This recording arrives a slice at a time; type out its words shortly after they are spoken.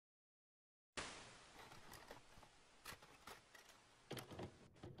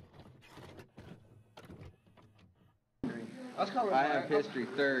I have history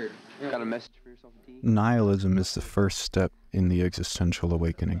third. Got a message for yourself, T? Nihilism is the first step in the existential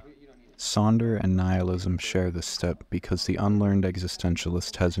awakening. Sonder and nihilism share this step because the unlearned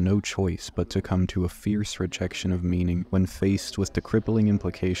existentialist has no choice but to come to a fierce rejection of meaning when faced with the crippling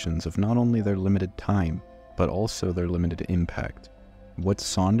implications of not only their limited time, but also their limited impact. What's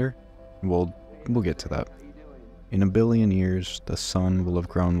Sonder? Well, we'll get to that. In 1 billion years, the sun will have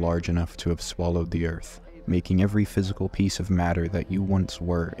grown large enough to have swallowed the earth, making every physical piece of matter that you once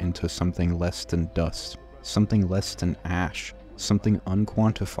were into something less than dust, something less than ash, something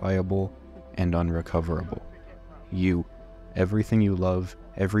unquantifiable and unrecoverable. You, everything you love,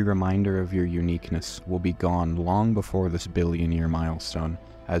 every reminder of your uniqueness will be gone long before this billion-year milestone,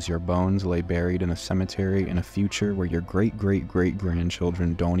 as your bones lay buried in a cemetery in a future where your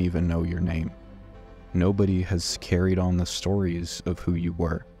great-great-great-grandchildren don't even know your name. Nobody has carried on the stories of who you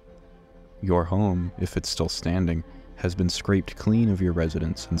were. Your home, if it's still standing, has been scraped clean of your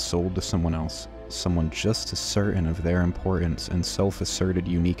residence and sold to someone else, someone just as certain of their importance and self-asserted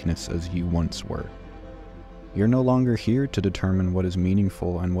uniqueness as you once were. You're no longer here to determine what is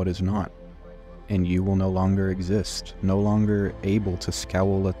meaningful and what is not, and you will no longer exist, no longer able to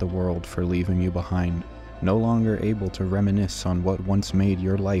scowl at the world for leaving you behind, no longer able to reminisce on what once made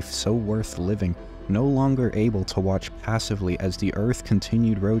your life so worth living, no longer able to watch passively as the earth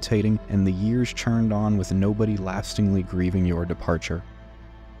continued rotating and the years churned on with nobody lastingly grieving your departure.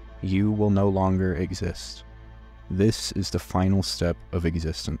 You will no longer exist. This is the final step of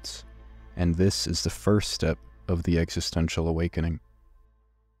existence, and this is the first step of the existential awakening.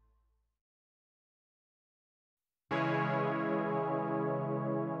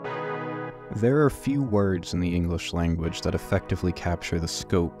 There are few words in the English language that effectively capture the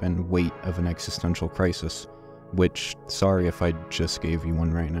scope and weight of an existential crisis, which, sorry if I just gave you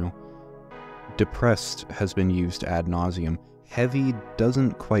one right now. Depressed has been used ad nauseum. Heavy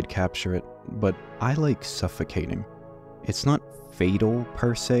doesn't quite capture it, but I like suffocating. It's not fatal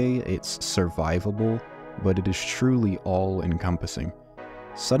per se, it's survivable, but it is truly all-encompassing.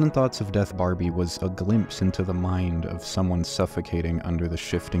 Sudden Thoughts of Death Barbie was a glimpse into the mind of someone suffocating under the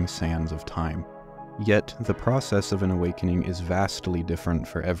shifting sands of time. Yet, the process of an awakening is vastly different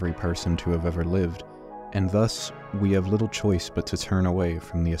for every person to have ever lived, and thus, we have little choice but to turn away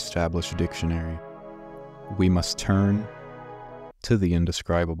from the established dictionary. We must turn to the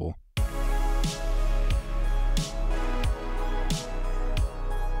indescribable.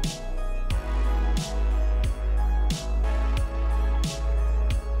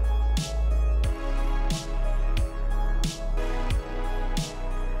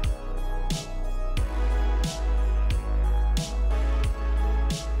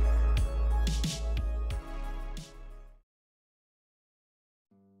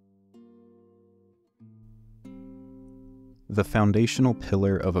 The foundational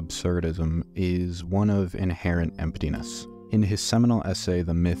pillar of absurdism is one of inherent emptiness. In his seminal essay,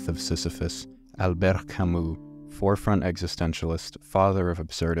 The Myth of Sisyphus, Albert Camus, forefront existentialist, father of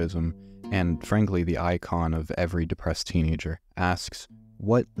absurdism, and frankly the icon of every depressed teenager, asks,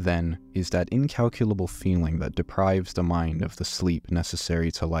 what, then, is that incalculable feeling that deprives the mind of the sleep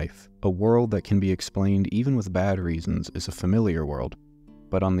necessary to life? A world that can be explained even with bad reasons is a familiar world.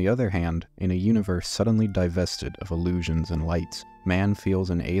 But on the other hand, in a universe suddenly divested of illusions and lights, man feels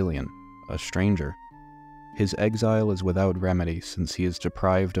an alien, a stranger. His exile is without remedy since he is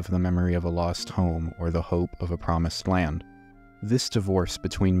deprived of the memory of a lost home or the hope of a promised land. This divorce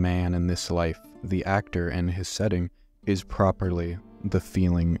between man and this life, the actor and his setting, is properly the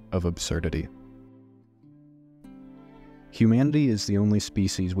feeling of absurdity. Humanity is the only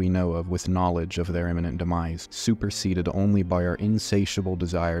species we know of with knowledge of their imminent demise, superseded only by our insatiable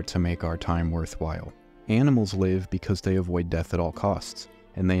desire to make our time worthwhile. Animals live because they avoid death at all costs,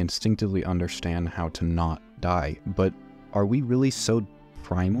 and they instinctively understand how to not die. But are we really so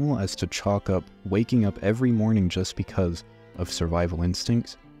primal as to chalk up waking up every morning just because of survival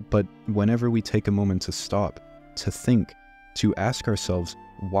instincts? But whenever we take a moment to stop, to think, to ask ourselves,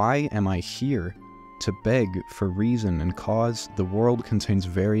 why am I here? To beg for reason and cause, the world contains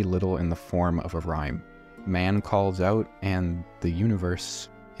very little in the form of a rhyme. Man calls out, and the universe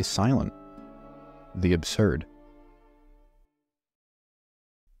is silent. The absurd.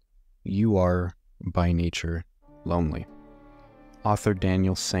 You are, by nature, lonely. Author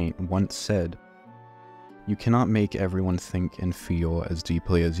Daniel Saint once said, "You cannot make everyone think and feel as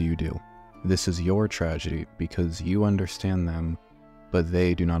deeply as you do. This is your tragedy because you understand them, but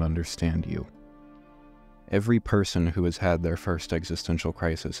they do not understand you." Every person who has had their first existential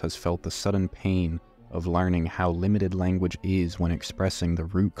crisis has felt the sudden pain of learning how limited language is when expressing the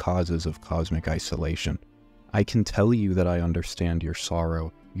root causes of cosmic isolation. I can tell you that I understand your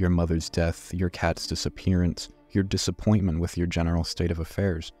sorrow, your mother's death, your cat's disappearance, your disappointment with your general state of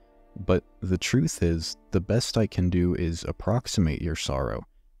affairs. But the truth is, the best I can do is approximate your sorrow,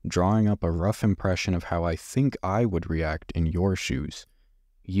 drawing up a rough impression of how I think I would react in your shoes.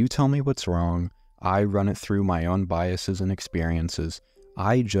 You tell me what's wrong, I run it through my own biases and experiences,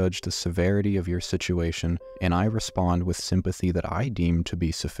 I judge the severity of your situation, and I respond with sympathy that I deem to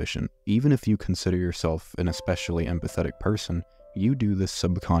be sufficient. Even if you consider yourself an especially empathetic person, you do this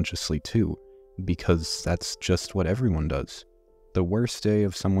subconsciously too, because that's just what everyone does. The worst day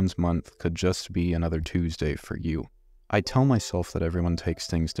of someone's month could just be another Tuesday for you. I tell myself that everyone takes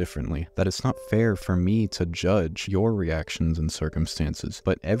things differently, that it's not fair for me to judge your reactions and circumstances,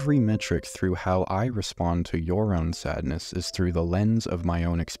 but every metric through how I respond to your own sadness is through the lens of my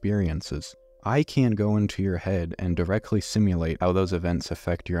own experiences. I can't go into your head and directly simulate how those events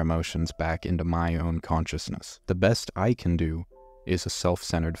affect your emotions back into my own consciousness. The best I can do is a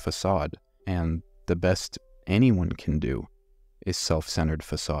self-centered facade, and the best anyone can do is self-centered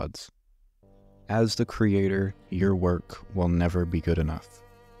facades. As the creator, your work will never be good enough.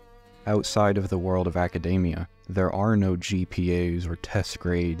 Outside of the world of academia, there are no GPAs or test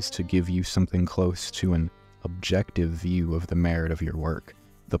grades to give you something close to an objective view of the merit of your work.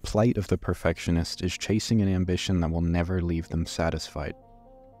 The plight of the perfectionist is chasing an ambition that will never leave them satisfied.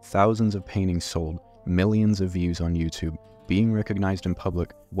 Thousands of paintings sold, millions of views on YouTube, being recognized in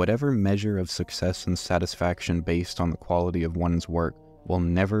public, whatever measure of success and satisfaction based on the quality of one's work will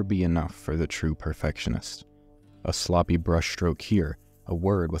never be enough for the true perfectionist. A sloppy brushstroke here, a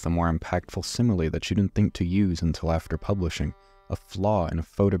word with a more impactful simile that you didn't think to use until after publishing, a flaw in a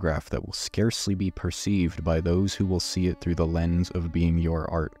photograph that will scarcely be perceived by those who will see it through the lens of being your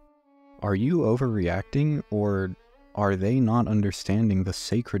art. Are you overreacting, or are they not understanding the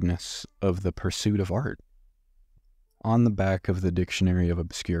sacredness of the pursuit of art? On the back of the Dictionary of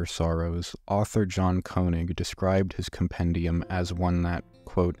Obscure Sorrows, author John Koenig described his compendium as one that,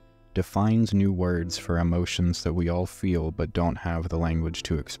 quote, defines new words for emotions that we all feel but don't have the language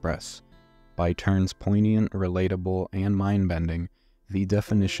to express. By turns poignant, relatable, and mind-bending, the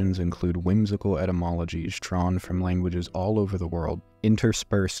definitions include whimsical etymologies drawn from languages all over the world,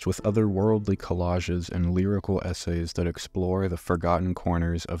 interspersed with otherworldly collages and lyrical essays that explore the forgotten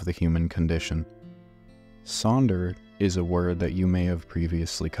corners of the human condition. Sonder is a word that you may have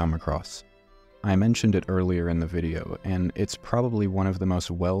previously come across. I mentioned it earlier in the video, and it's probably one of the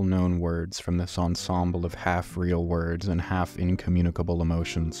most well-known words from this ensemble of half-real words and half-incommunicable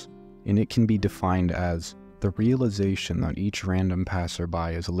emotions. And it can be defined as the realization that each random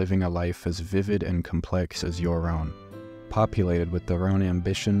passerby is living a life as vivid and complex as your own, populated with their own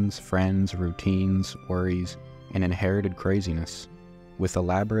ambitions, friends, routines, worries, and inherited craziness, with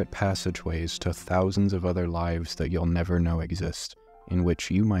elaborate passageways to thousands of other lives that you'll never know exist, in which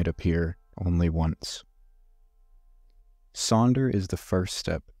you might appear only once. Sonder is the first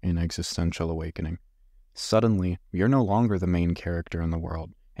step in existential awakening. Suddenly, you're no longer the main character in the world,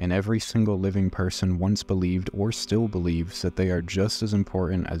 and every single living person once believed or still believes that they are just as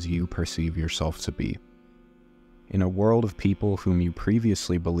important as you perceive yourself to be. In a world of people whom you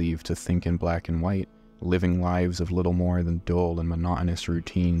previously believed to think in black and white, living lives of little more than dull and monotonous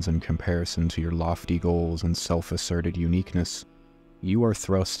routines in comparison to your lofty goals and self-asserted uniqueness, you are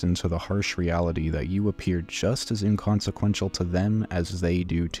thrust into the harsh reality that you appear just as inconsequential to them as they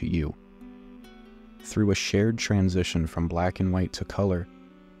do to you. Through a shared transition from black and white to color,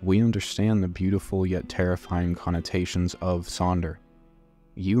 we understand the beautiful yet terrifying connotations of Sonder.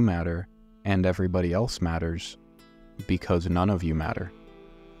 You matter, and everybody else matters, because none of you matter.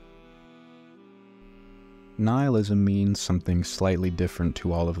 Nihilism means something slightly different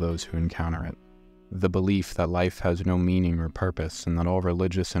to all of those who encounter it. The belief that life has no meaning or purpose and that all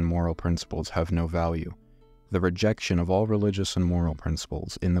religious and moral principles have no value. The rejection of all religious and moral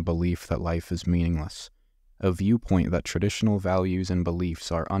principles in the belief that life is meaningless. A viewpoint that traditional values and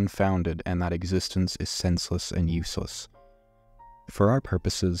beliefs are unfounded and that existence is senseless and useless. For our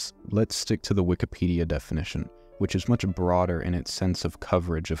purposes, let's stick to the Wikipedia definition, which is much broader in its sense of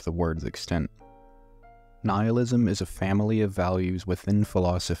coverage of the word's extent. Nihilism is a family of values within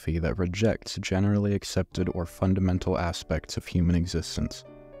philosophy that rejects generally accepted or fundamental aspects of human existence,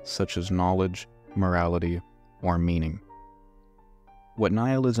 such as knowledge, morality, or meaning. What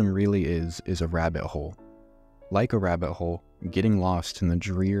nihilism really is a rabbit hole. Like a rabbit hole, getting lost in the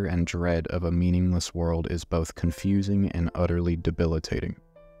drear and dread of a meaningless world is both confusing and utterly debilitating.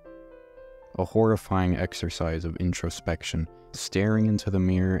 A horrifying exercise of introspection, staring into the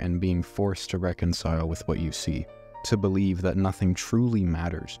mirror and being forced to reconcile with what you see. to believe that nothing truly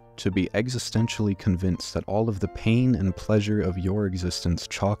matters, to be existentially convinced that all of the pain and pleasure of your existence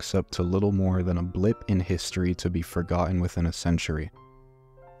chalks up to little more than a blip in history to be forgotten within a century.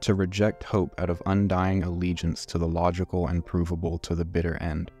 To reject hope out of undying allegiance to the logical and provable to the bitter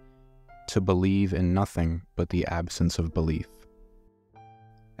end. To believe in nothing but the absence of belief.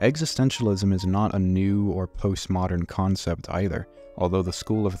 Existentialism is not a new or postmodern concept either, although the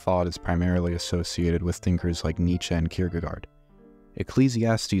school of thought is primarily associated with thinkers like Nietzsche and Kierkegaard.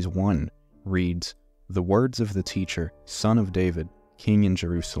 Ecclesiastes 1 reads, "The words of the teacher, son of David, king in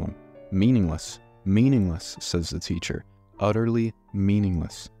Jerusalem. Meaningless, meaningless, says the teacher, utterly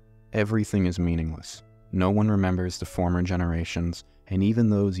meaningless. Everything is meaningless. No one remembers the former generations, and even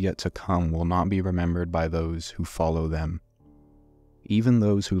those yet to come will not be remembered by those who follow them." Even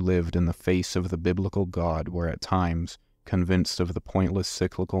those who lived in the face of the biblical God were at times convinced of the pointless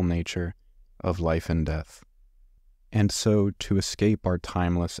cyclical nature of life and death. And so, to escape our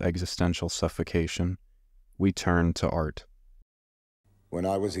timeless existential suffocation, we turn to art. When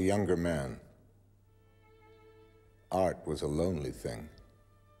I was a younger man, art was a lonely thing.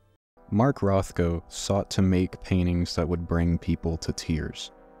 Mark Rothko sought to make paintings that would bring people to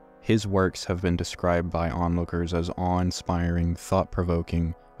tears. His works have been described by onlookers as awe-inspiring,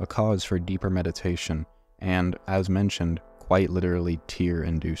 thought-provoking, a cause for deeper meditation, and, as mentioned, quite literally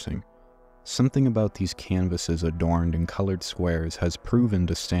tear-inducing. Something about these canvases adorned in colored squares has proven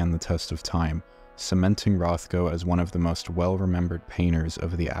to stand the test of time, cementing Rothko as one of the most well-remembered painters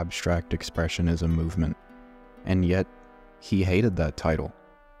of the abstract expressionism movement. And yet, he hated that title.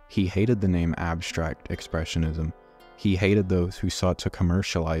 He hated the name abstract expressionism. He hated those who sought to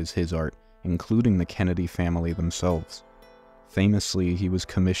commercialize his art, including the Kennedy family themselves. Famously, he was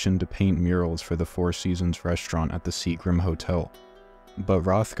commissioned to paint murals for the Four Seasons restaurant at the Seagram Hotel. But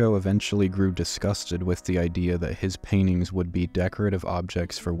Rothko eventually grew disgusted with the idea that his paintings would be decorative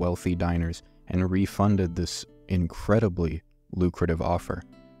objects for wealthy diners and refunded this incredibly lucrative offer.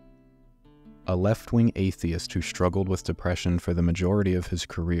 A left-wing atheist who struggled with depression for the majority of his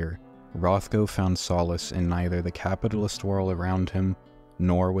career, Rothko found solace in neither the capitalist world around him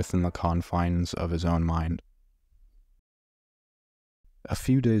nor within the confines of his own mind. A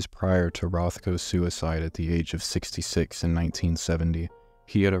few days prior to Rothko's suicide at the age of 66 in 1970,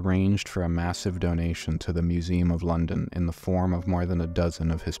 he had arranged for a massive donation to the Museum of London in the form of more than a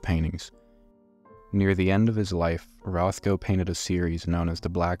dozen of his paintings. Near the end of his life, Rothko painted a series known as the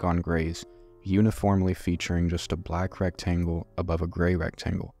Black on Grays, uniformly featuring just a black rectangle above a gray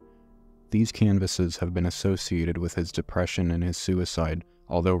rectangle. These canvases have been associated with his depression and his suicide,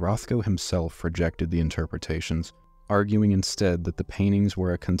 although Rothko himself rejected the interpretations, arguing instead that the paintings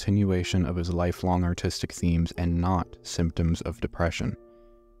were a continuation of his lifelong artistic themes and not symptoms of depression.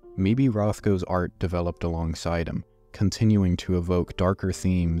 Maybe Rothko's art developed alongside him, continuing to evoke darker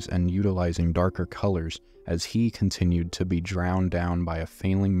themes and utilizing darker colors as he continued to be drowned down by a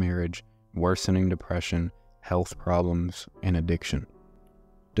failing marriage, worsening depression, health problems, and addiction.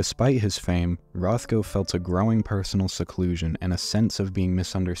 Despite his fame, Rothko felt a growing personal seclusion and a sense of being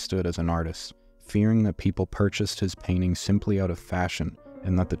misunderstood as an artist, fearing that people purchased his paintings simply out of fashion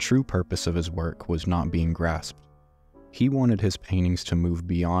and that the true purpose of his work was not being grasped. He wanted his paintings to move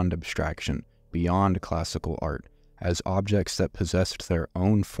beyond abstraction, beyond classical art, as objects that possessed their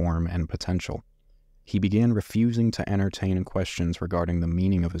own form and potential. He began refusing to entertain questions regarding the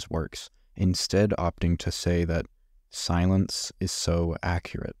meaning of his works, instead opting to say that silence is so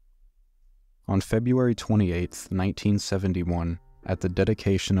accurate. On February 28, 1971, at the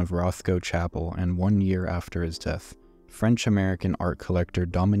dedication of Rothko Chapel and 1 year after his death, French-American art collector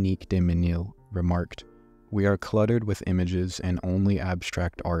Dominique de Menil remarked, "We are cluttered with images and only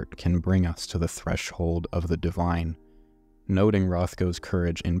abstract art can bring us to the threshold of the divine," noting Rothko's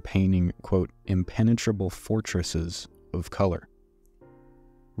courage in painting, quote, impenetrable fortresses of color.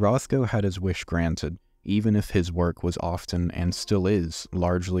 Rothko had his wish granted, even if his work was often, and still is,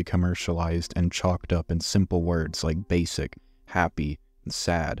 largely commercialized and chalked up in simple words like basic, happy, and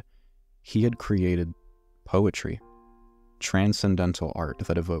sad. He had created poetry, transcendental art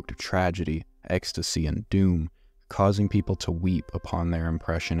that evoked tragedy, ecstasy, and doom, causing people to weep upon their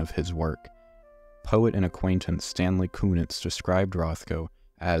impression of his work. Poet and acquaintance Stanley Kunitz described Rothko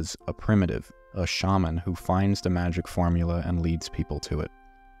as a primitive, a shaman who finds the magic formula and leads people to it.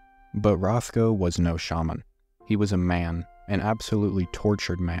 But Rothko was no shaman. He was a man, an absolutely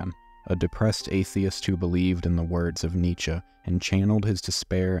tortured man, a depressed atheist who believed in the words of Nietzsche and channeled his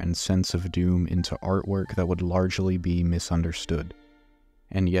despair and sense of doom into artwork that would largely be misunderstood.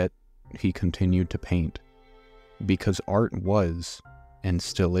 And yet, he continued to paint. Because art was, and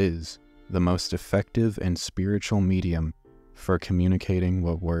still is, the most effective and spiritual medium for communicating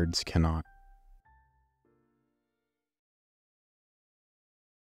what words cannot.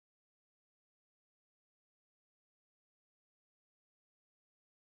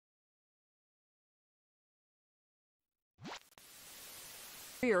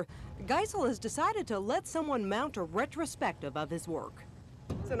 Geisel has decided to let someone mount a retrospective of his work.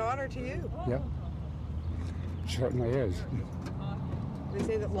 It's an honor to you. Yep, certainly is. They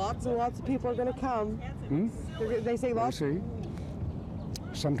say that lots and lots of people are going to come. They say lots. We'll see.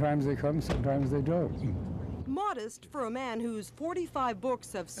 Sometimes they come, sometimes they don't. Modest for a man whose 45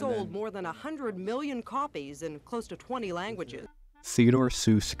 books have sold more than 100 million copies in close to 20 languages. Theodore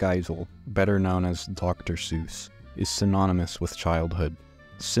Seuss Geisel, better known as Dr. Seuss, is synonymous with childhood.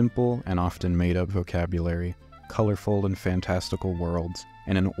 Simple and often made-up vocabulary, colorful and fantastical worlds,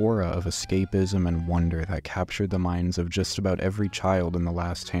 and an aura of escapism and wonder that captured the minds of just about every child in the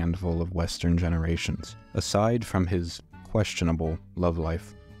last handful of Western generations. Aside from his questionable love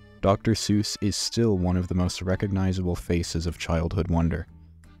life, Dr. Seuss is still one of the most recognizable faces of childhood wonder.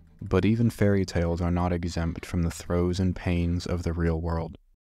 But even fairy tales are not exempt from the throes and pains of the real world.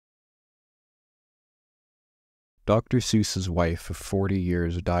 Dr. Seuss's wife of 40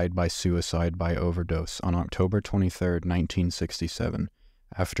 years died by suicide by overdose on October 23, 1967,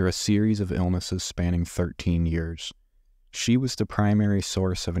 after a series of illnesses spanning 13 years. She was the primary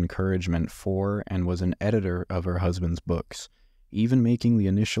source of encouragement for and was an editor of her husband's books, even making the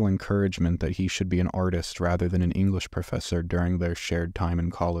initial encouragement that he should be an artist rather than an English professor during their shared time in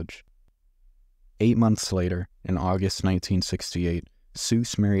college. 8 months later, in August 1968,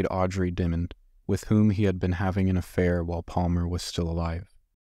 Seuss married Audrey Dimmond, with whom he had been having an affair while Palmer was still alive.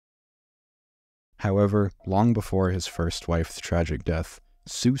 However, long before his first wife's tragic death,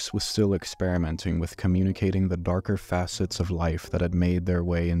 Seuss was still experimenting with communicating the darker facets of life that had made their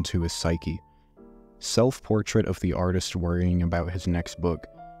way into his psyche. Self-Portrait of the Artist Worrying About His Next Book,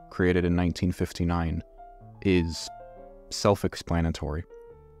 created in 1959, is self-explanatory.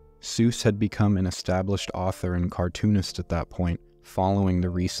 Seuss had become an established author and cartoonist at that point, following the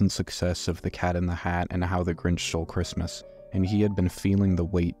recent success of The Cat in the Hat and How the Grinch Stole Christmas, and he had been feeling the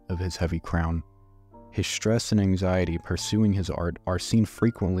weight of his heavy crown. His stress and anxiety pursuing his art are seen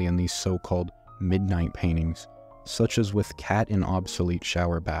frequently in these so-called midnight paintings, such as with Cat in Obsolete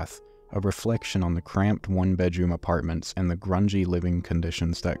Shower Bath, a reflection on the cramped one-bedroom apartments and the grungy living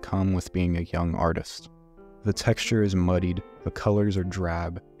conditions that come with being a young artist. The texture is muddied, the colors are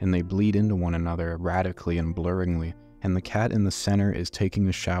drab, and they bleed into one another erratically and blurringly, and the cat in the center is taking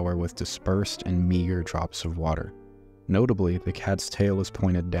a shower with dispersed and meager drops of water. Notably, the cat's tail is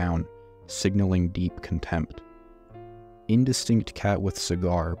pointed down, signaling deep contempt. Indistinct Cat with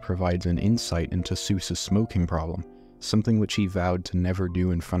Cigar provides an insight into Seuss's smoking problem, something which he vowed to never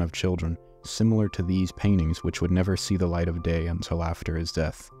do in front of children, similar to these paintings which would never see the light of day until after his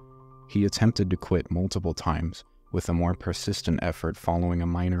death. He attempted to quit multiple times, with a more persistent effort following a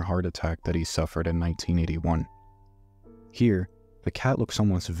minor heart attack that he suffered in 1981. Here, the cat looks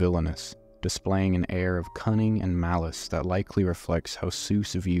almost villainous, displaying an air of cunning and malice that likely reflects how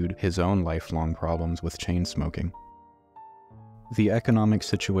Seuss viewed his own lifelong problems with chain smoking. The economic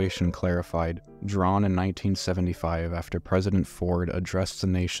situation clarified, drawn in 1975 after President Ford addressed the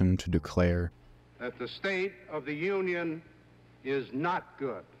nation to declare that the state of the union is not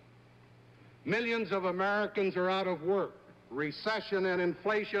good. Millions of Americans are out of work. Recession and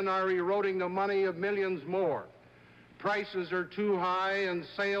inflation are eroding the money of millions more. Prices are too high and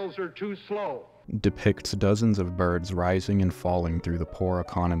sales are too slow. Depicts dozens of birds rising and falling through the poor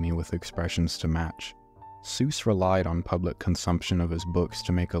economy with expressions to match. Seuss relied on public consumption of his books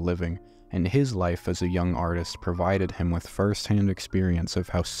to make a living, and his life as a young artist provided him with first-hand experience of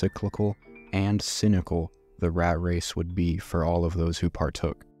how cyclical and cynical the rat race would be for all of those who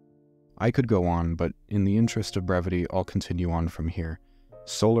partook. I could go on, but in the interest of brevity, I'll continue on from here.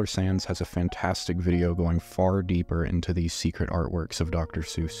 Solar Sands has a fantastic video going far deeper into these secret artworks of Dr.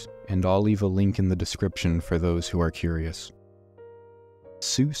 Seuss, and I'll leave a link in the description for those who are curious.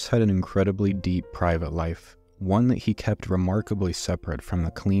 Seuss had an incredibly deep private life, one that he kept remarkably separate from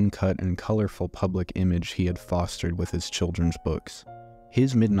the clean-cut and colorful public image he had fostered with his children's books.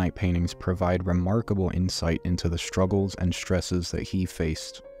 His midnight paintings provide remarkable insight into the struggles and stresses that he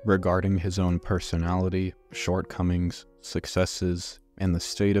faced regarding his own personality, shortcomings, successes, and the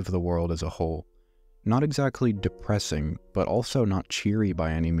state of the world as a whole. Not exactly depressing, but also not cheery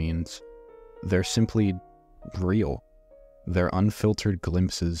by any means. They're simply real. They're unfiltered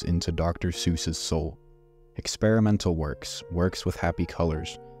glimpses into Dr. Seuss's soul. Experimental works, works with happy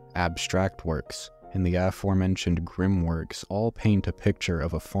colors, abstract works, and the aforementioned grim works all paint a picture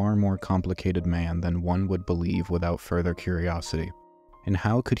of a far more complicated man than one would believe without further curiosity. And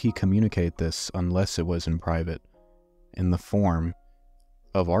how could he communicate this unless it was in private, in the form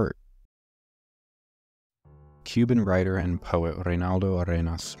of art? Cuban writer and poet Reinaldo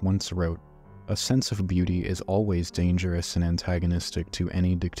Arenas once wrote, "A sense of beauty is always dangerous and antagonistic to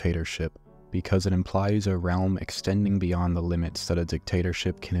any dictatorship, because it implies a realm extending beyond the limits that a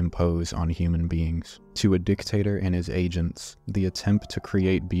dictatorship can impose on human beings. To a dictator and his agents, the attempt to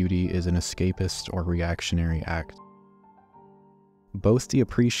create beauty is an escapist or reactionary act." Both the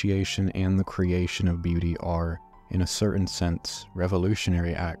appreciation and the creation of beauty are, in a certain sense,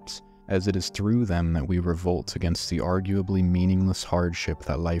 revolutionary acts, as it is through them that we revolt against the arguably meaningless hardship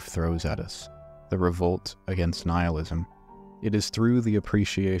that life throws at us, the revolt against nihilism. It is through the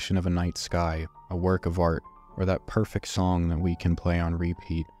appreciation of a night sky, a work of art, or that perfect song that we can play on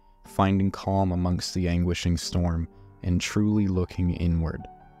repeat, finding calm amongst the anguishing storm, and truly looking inward.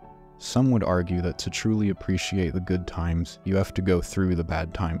 Some would argue that to truly appreciate the good times, you have to go through the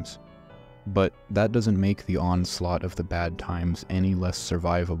bad times. But that doesn't make the onslaught of the bad times any less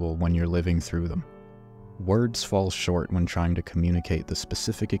survivable when you're living through them. Words fall short when trying to communicate the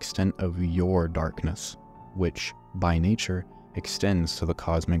specific extent of your darkness, which, by nature, extends to the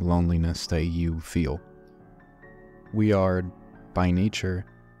cosmic loneliness that you feel. We are, by nature,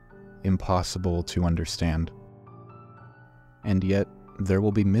 impossible to understand. And yet, there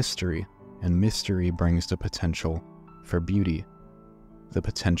will be mystery, and mystery brings the potential for beauty, the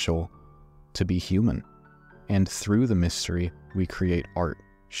potential to be human. And through the mystery, we create art,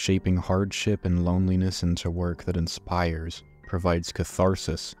 shaping hardship and loneliness into work that inspires, provides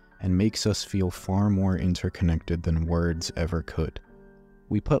catharsis, and makes us feel far more interconnected than words ever could.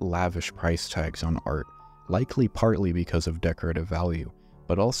 We put lavish price tags on art, likely partly because of decorative value,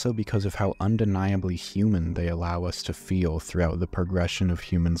 but also because of how undeniably human they allow us to feel throughout the progression of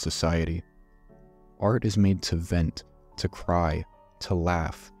human society. Art is made to vent, to cry, to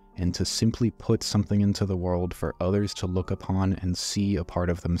laugh, and to simply put something into the world for others to look upon and see a part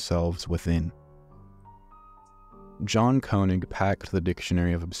of themselves within. John Koenig packed the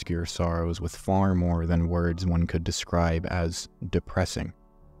Dictionary of Obscure Sorrows with far more than words one could describe as depressing,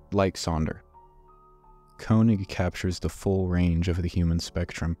 like Sonder. Koenig captures the full range of the human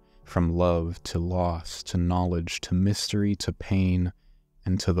spectrum, from love to loss to knowledge to mystery to pain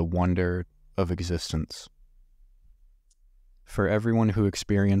and to the wonder of existence. For everyone who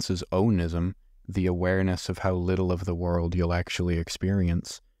experiences onism, the awareness of how little of the world you'll actually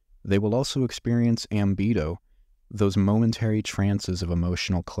experience, they will also experience ambido, those momentary trances of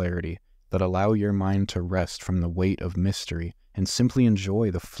emotional clarity that allow your mind to rest from the weight of mystery and simply enjoy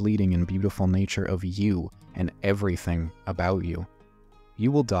the fleeting and beautiful nature of you and everything about you.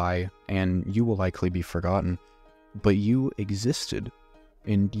 You will die, and you will likely be forgotten, but you existed,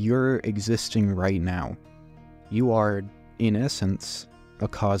 and you're existing right now. You are, in essence, a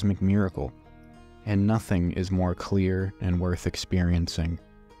cosmic miracle, and nothing is more clear and worth experiencing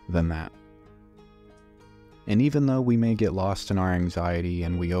than that. And even though we may get lost in our anxiety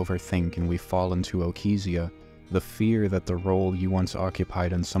and we overthink and we fall into okesia, the fear that the role you once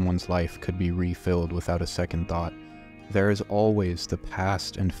occupied in someone's life could be refilled without a second thought, there is always the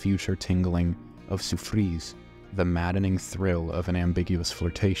past and future tingling of surprise, the maddening thrill of an ambiguous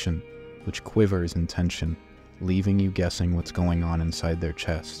flirtation, which quivers in tension, leaving you guessing what's going on inside their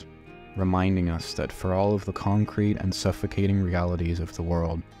chest, reminding us that for all of the concrete and suffocating realities of the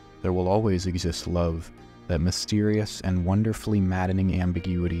world, there will always exist love, that mysterious and wonderfully maddening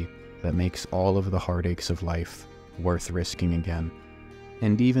ambiguity that makes all of the heartaches of life worth risking again.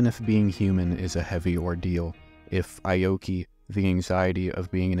 And even if being human is a heavy ordeal, if Aoki, the anxiety of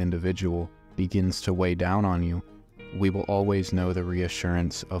being an individual, begins to weigh down on you, we will always know the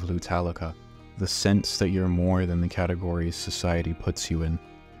reassurance of Lutalika, the sense that you're more than the categories society puts you in.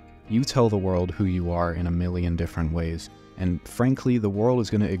 You tell the world who you are in a million different ways, and frankly, the world is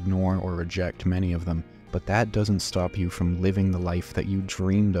going to ignore or reject many of them, but that doesn't stop you from living the life that you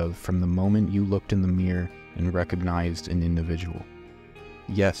dreamed of from the moment you looked in the mirror and recognized an individual.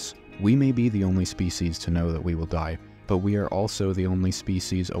 Yes, we may be the only species to know that we will die, but we are also the only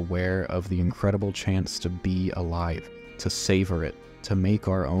species aware of the incredible chance to be alive, to savor it, to make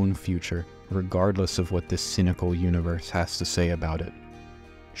our own future, regardless of what this cynical universe has to say about it.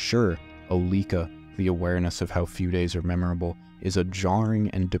 Sure, Olika, the awareness of how few days are memorable, is a jarring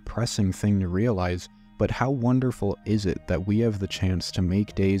and depressing thing to realize, but how wonderful is it that we have the chance to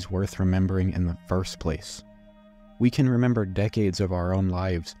make days worth remembering in the first place? We can remember decades of our own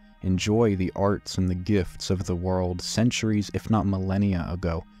lives, enjoy the arts and the gifts of the world centuries if not millennia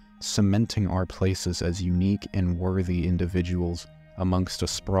ago, cementing our places as unique and worthy individuals amongst a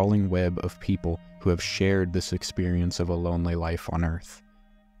sprawling web of people who have shared this experience of a lonely life on Earth.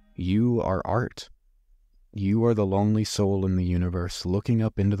 You are art. You are the lonely soul in the universe looking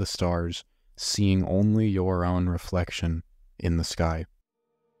up into the stars, seeing only your own reflection in the sky.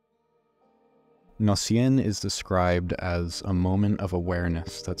 Nocien is described as a moment of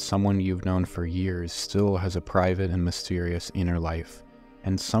awareness that someone you've known for years still has a private and mysterious inner life,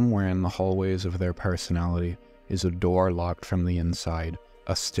 and somewhere in the hallways of their personality is a door locked from the inside,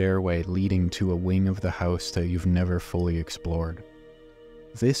 a stairway leading to a wing of the house that you've never fully explored.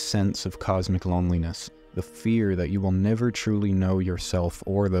 This sense of cosmic loneliness, the fear that you will never truly know yourself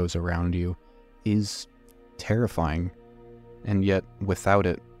or those around you, is terrifying. And yet, without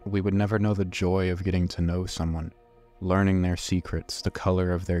it, we would never know the joy of getting to know someone, learning their secrets, the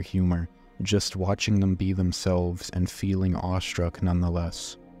color of their humor, just watching them be themselves and feeling awestruck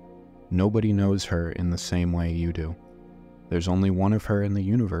nonetheless. Nobody knows her in the same way you do. There's only one of her in the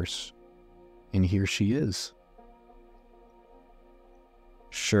universe, and here she is.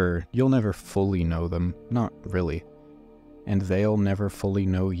 Sure, you'll never fully know them, not really, and they'll never fully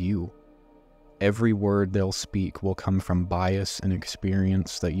know you. Every word they'll speak will come from bias and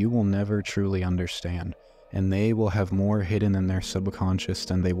experience that you will never truly understand, and they will have more hidden in their subconscious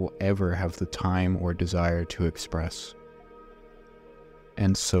than they will ever have the time or desire to express.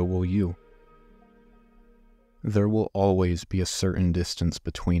 And so will you. There will always be a certain distance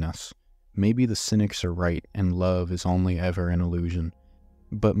between us. Maybe the cynics are right and love is only ever an illusion.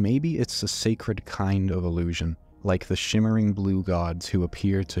 But maybe it's a sacred kind of illusion, like the shimmering blue gods who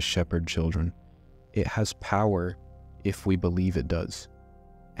appear to shepherd children. It has power if we believe it does.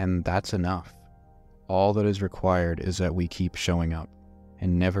 And that's enough. All that is required is that we keep showing up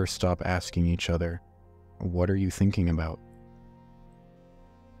and never stop asking each other, what are you thinking about?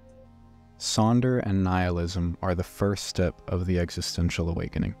 Sonder and nihilism are the first step of the existential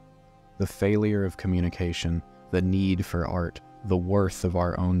awakening. The failure of communication, the need for art, the worth of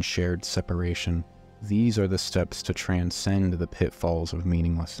our own shared separation, these are the steps to transcend the pitfalls of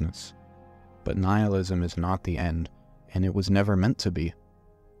meaninglessness. But nihilism is not the end, and it was never meant to be.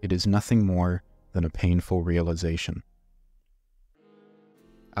 It is nothing more than a painful realization.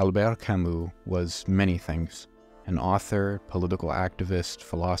 Albert Camus was many things: an author, political activist,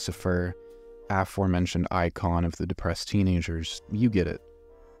 philosopher, aforementioned icon of the depressed teenagers, you get it.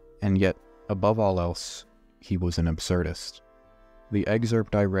 And yet, above all else, he was an absurdist. The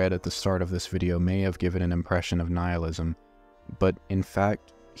excerpt I read at the start of this video may have given an impression of nihilism, but in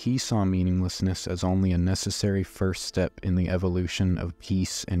fact, he saw meaninglessness as only a necessary first step in the evolution of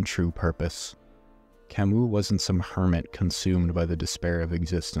peace and true purpose. Camus wasn't some hermit consumed by the despair of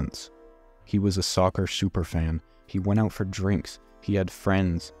existence. He was a soccer superfan. He went out for drinks. He had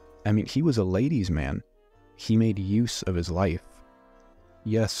friends. He was a ladies' man. He made use of his life.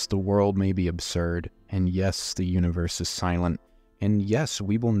 Yes, the world may be absurd, and yes, the universe is silent, and yes,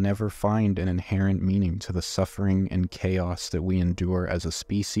 we will never find an inherent meaning to the suffering and chaos that we endure as a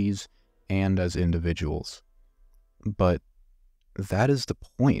species and as individuals. But that is the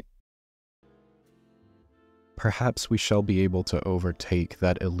point. Perhaps we shall be able to overtake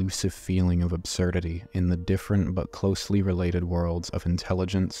that elusive feeling of absurdity in the different but closely related worlds of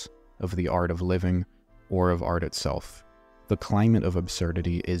intelligence, of the art of living, or of art itself. The climate of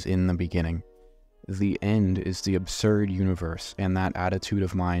absurdity is in the beginning. The end is the absurd universe and that attitude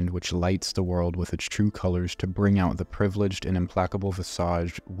of mind which lights the world with its true colors to bring out the privileged and implacable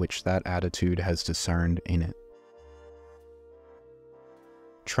visage which that attitude has discerned in it.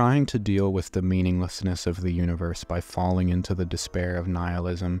 Trying to deal with the meaninglessness of the universe by falling into the despair of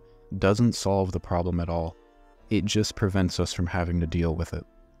nihilism doesn't solve the problem at all. It just prevents us from having to deal with it.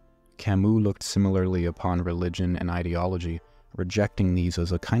 Camus looked similarly upon religion and ideology, rejecting these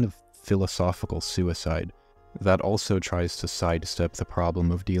as a kind of philosophical suicide that also tries to sidestep the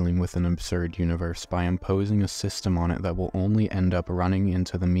problem of dealing with an absurd universe by imposing a system on it that will only end up running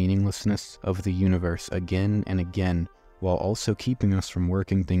into the meaninglessness of the universe again and again, while also keeping us from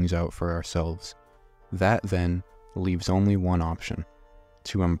working things out for ourselves. That, then, leaves only one option: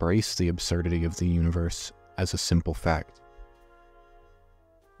 to embrace the absurdity of the universe as a simple fact.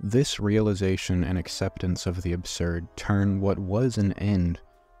 This realization and acceptance of the absurd turn what was an end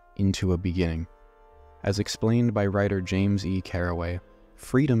into a beginning. As explained by writer James E. Carraway,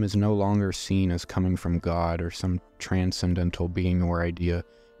 freedom is no longer seen as coming from God or some transcendental being or idea,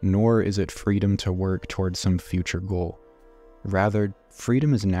 nor is it freedom to work towards some future goal. Rather,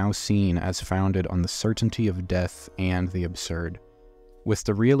 freedom is now seen as founded on the certainty of death and the absurd. With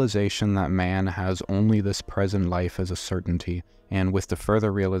the realization that man has only this present life as a certainty, and with the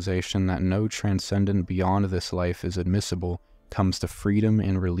further realization that no transcendent beyond this life is admissible, comes the freedom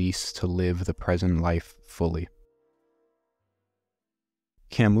and release to live the present life fully.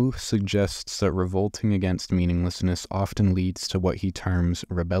 Camus suggests that revolting against meaninglessness often leads to what he terms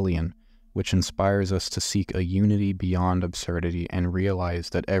rebellion, which inspires us to seek a unity beyond absurdity and realize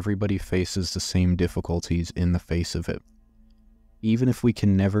that everybody faces the same difficulties in the face of it. Even if we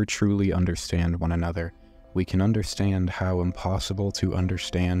can never truly understand one another, we can understand how impossible to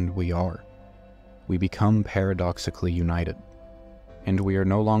understand we are. We become paradoxically united, and we are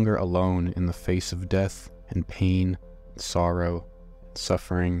no longer alone in the face of death and pain, sorrow,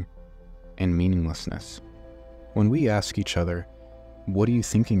 suffering, and meaninglessness. When we ask each other, "What are you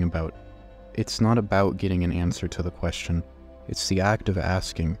thinking about?" it's not about getting an answer to the question. It's the act of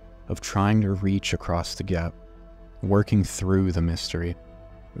asking, of trying to reach across the gap, working through the mystery.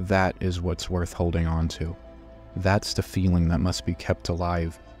 That is what's worth holding on to. That's the feeling that must be kept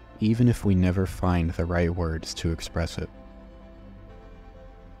alive, even if we never find the right words to express it.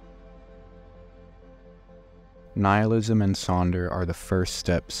 Nihilism and Sonder are the first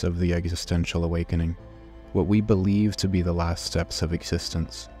steps of the existential awakening, what we believe to be the last steps of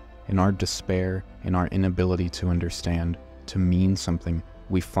existence. In our despair, in our inability to understand, to mean something,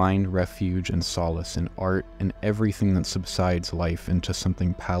 we find refuge and solace in art and everything that subsides life into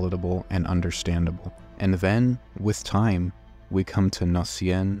something palatable and understandable. And then, with time, we come to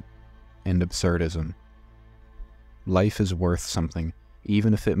Nihilism and absurdism. Life is worth something,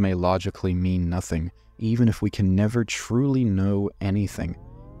 even if it may logically mean nothing, even if we can never truly know anything.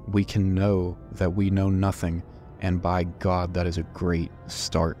 We can know that we know nothing, and by God, that is a great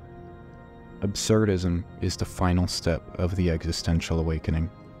start. Absurdism is the final step of the existential awakening.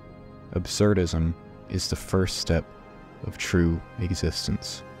 Absurdism is the first step of true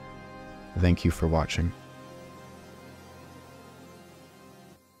existence. Thank you for watching.